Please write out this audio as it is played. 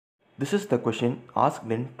This is the question asked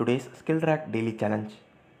in today's skillrack daily challenge.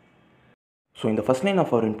 So in the first line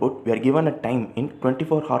of our input, we are given a time in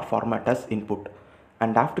 24-hour format as input,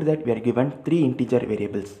 and after that we are given three integer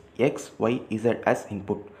variables x, y, z as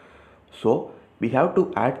input. So we have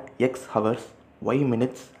to add x hours, y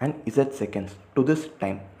minutes and z seconds to this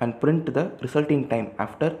time and print the resulting time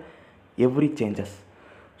after every changes.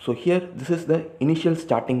 So here this is the initial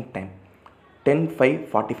starting time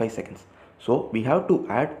 10:05:45 seconds. So we have to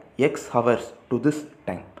add x hours to this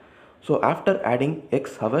time. So after adding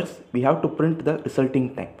x hours, we have to print the resulting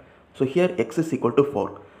time. So here x is equal to 4.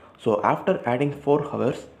 So after adding 4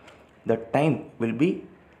 hours, the time will be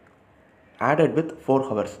added with 4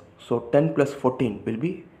 hours. So 10 plus 14 will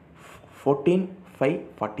be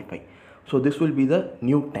 14:05:45. So this will be the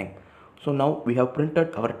new time. So now we have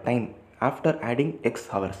printed our time after adding x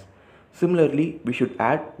hours. Similarly, we should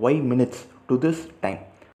add y minutes to this time.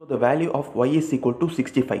 So the value of y is equal to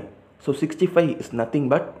 65. So 65 is nothing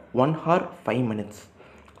but 1 hour 5 minutes.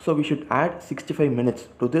 So we should add 65 minutes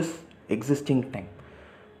to this existing time.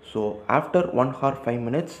 So after 1 hour 5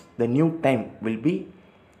 minutes, the new time will be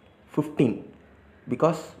 15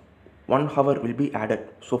 because 1 hour will be added.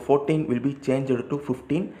 So 14 will be changed to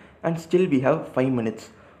 15 and still we have 5 minutes.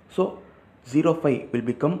 So 05 will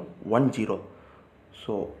become 10.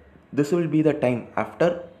 So this will be the time after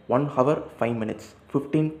 1 hour 5 minutes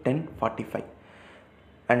 15:10:45.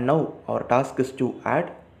 And now our task is to add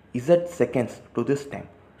z seconds to this time.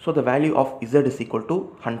 So the value of z is equal to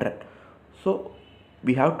 100. So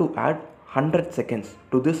we have to add 100 seconds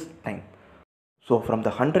to this time. So from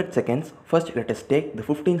the 100 seconds, first let us take the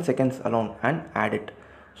 15 seconds alone and add it.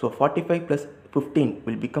 So 45 plus 15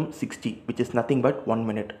 will become 60, which is nothing but 1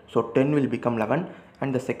 minute. So 10 will become 11 and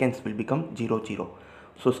the seconds will become 00.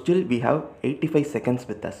 So still we have 85 seconds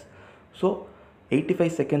with us. So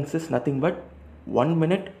 85 seconds is nothing but 1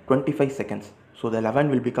 minute 25 seconds. So the 11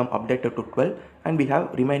 will become updated to 12 and we have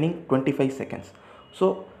remaining 25 seconds.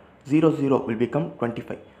 So 00 will become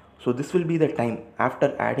 25. So this will be the time after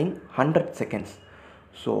adding 100 seconds.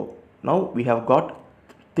 So now we have got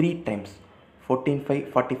 3 times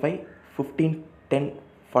 14:05:45,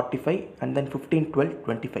 15:10:45 and then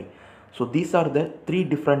 15:12:25. So these are the 3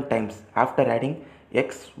 different times after adding x,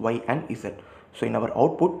 y and z. So in our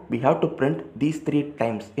output we have to print these 3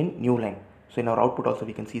 times in new line. So in our output also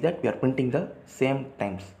we can see that we are printing the same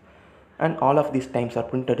times and all of these times are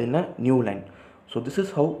printed in a new line. So this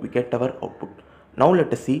is how we get our output. Now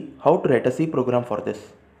let us see how to write a C program for this.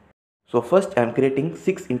 So first I am creating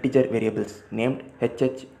 6 integer variables named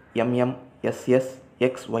hh, mm, ss,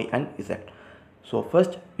 x, y and z. So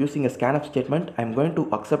first, using a scanf statement, I am going to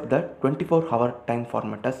accept the 24-hour time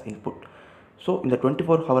format as input. So in the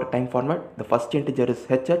 24-hour time format, the first integer is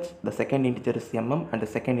hh, the second integer is mm and the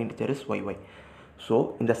second integer is yy.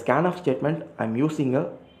 So in the scanf statement, I am using a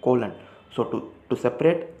colon. So to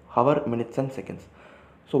separate hour, minutes and seconds.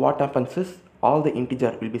 So what happens is all the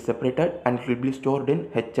integer will be separated and it will be stored in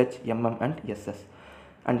hh, mm and ss.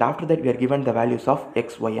 And after that we are given the values of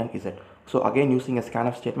x, y and z. So again using a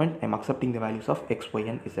scanf statement, I am accepting the values of x, y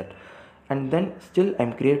and z. And then still I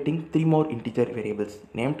am creating 3 more integer variables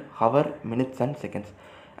named hour, minutes and seconds.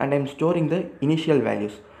 And I am storing the initial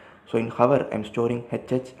values. So in hour I am storing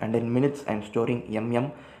hh and in minutes I am storing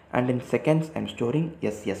mm and in seconds I am storing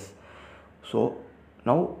ss. So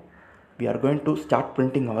now we are going to start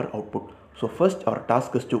printing our output. So first our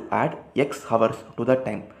task is to add x hours to the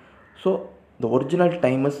time. So the original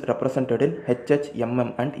time is represented in hh,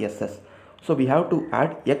 mm and ss. So we have to add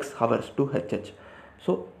x hours to hh.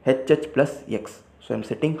 So hh plus x. So I am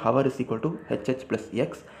setting hour is equal to hh plus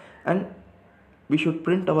x and we should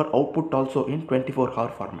print our output also in 24-hour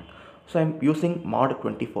format. So I am using mod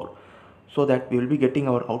 24 so that we will be getting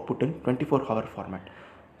our output in 24-hour format.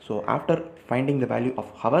 So after finding the value of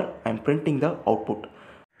hour, I am printing the output.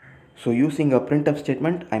 So using a printf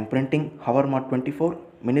statement, I am printing hour mod 24,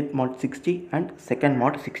 minute mod 60 and second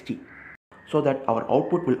mod 60 so that our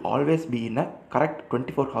output will always be in a correct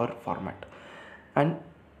 24-hour format. And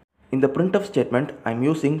in the printf statement, I am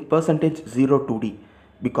using %02d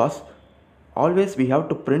because always we have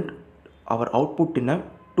to print our output in a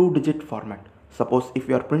 2-digit format. Suppose if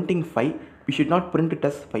we are printing 5, we should not print it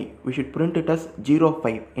as 5, we should print it as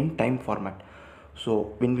 05 in time format.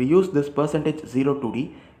 So when we use this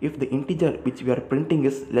 %02d, if the integer which we are printing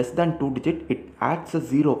is less than 2 digit, it adds a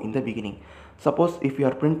 0 in the beginning. Suppose if we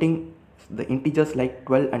are printing the integers like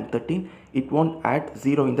 12 and 13, it won't add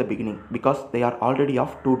 0 in the beginning because they are already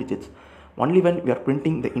of 2 digits. Only when we are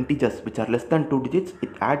printing the integers which are less than 2 digits, it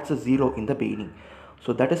adds a 0 in the beginning.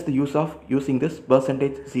 So that is the use of using this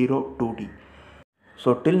 %02d.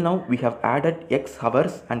 So till now we have added x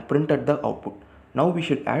hours and printed the output. Now we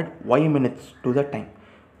should add y minutes to the time.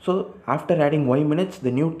 So after adding y minutes,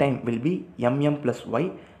 the new time will be mm plus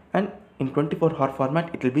y, and in 24-hour format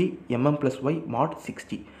it will be plus y mod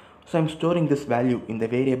 60. So I'm storing this value in the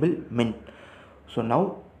variable min. So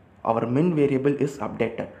now our min variable is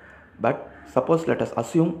updated. But suppose let us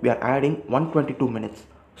assume we are adding 122 minutes.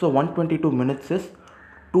 So 122 minutes is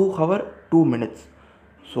 2 hour 2 minutes.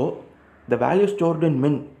 So the value stored in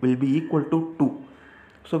min will be equal to 2.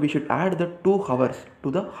 So we should add the 2 hours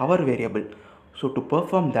to the hour variable. So to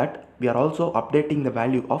perform that, we are also updating the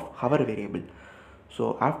value of hour variable.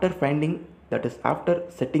 So after finding, that is after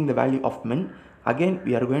setting the value of min, again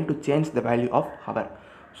we are going to change the value of hour.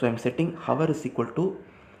 So I am setting hour is equal to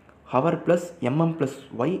hour plus plus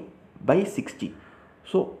y by 60.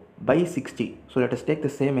 So by 60. So let us take the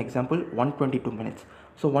same example, 122 minutes.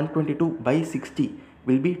 So 122 by 60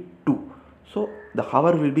 will be 2. So the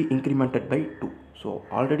hour will be incremented by 2. So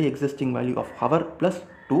already existing value of hour plus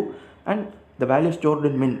 2, and the value stored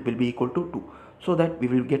in min will be equal to 2, so that we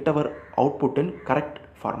will get our output in correct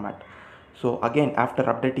format. So again, after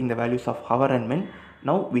updating the values of hour and min,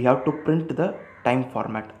 now we have to print the time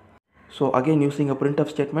format. So again, using a printf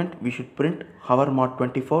statement, we should print hour mod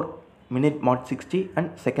 24, minute mod 60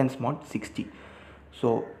 and seconds mod 60.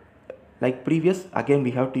 So like previous, again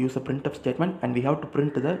we have to use a printf statement, and we have to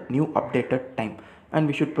print the new updated time, and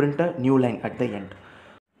we should print a new line at the end.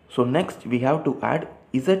 So next we have to add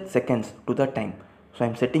z seconds to the time. So I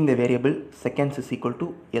am setting the variable seconds is equal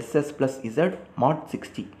to ss plus z mod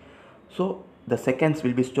 60. So the seconds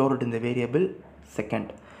will be stored in the variable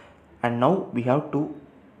second, and now we have to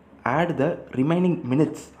add the remaining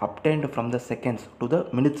minutes obtained from the seconds to the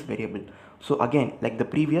minutes variable. So again, like the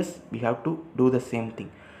previous, we have to do the same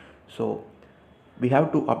thing. So we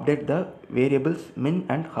have to update the variables min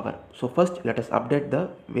and hour. So first let us update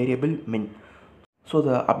the variable min. So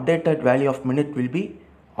the updated value of minute will be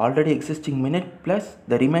already existing minute plus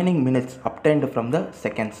the remaining minutes obtained from the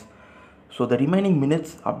seconds. So the remaining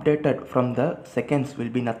minutes updated from the seconds will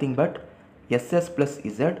be nothing but ss plus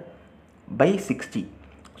z by 60.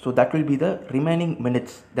 So that will be the remaining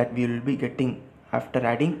minutes that we will be getting after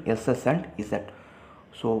adding ss and z.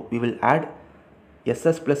 So we will add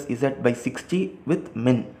ss plus z by 60 with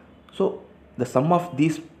min. So the sum of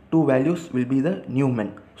these two values will be the new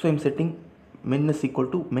min. So I am setting min is equal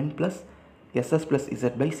to min plus ss plus z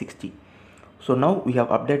by 60. So now we have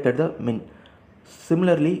updated the min.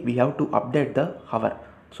 Similarly, we have to update the hour.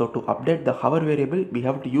 So to update the hour variable, we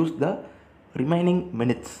have to use the remaining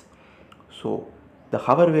minutes. So the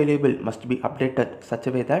hour variable must be updated such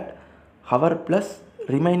a way that hour plus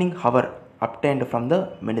remaining hour obtained from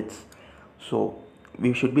the minutes. So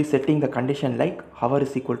we should be setting the condition like hour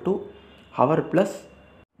is equal to hour plus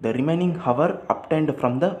the remaining hour obtained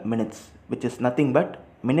from the minutes, which is nothing but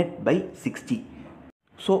minute by 60.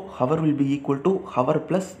 So hour will be equal to hour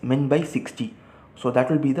plus min by 60. So that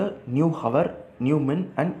will be the new hour, new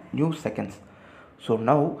min and new seconds. So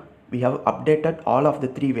now we have updated all of the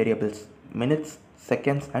three variables, minutes,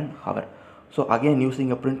 seconds and hour. So again,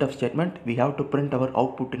 using a printf statement, we have to print our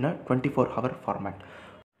output in a 24-hour format.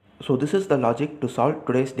 So this is the logic to solve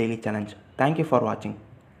today's daily challenge. Thank you for watching.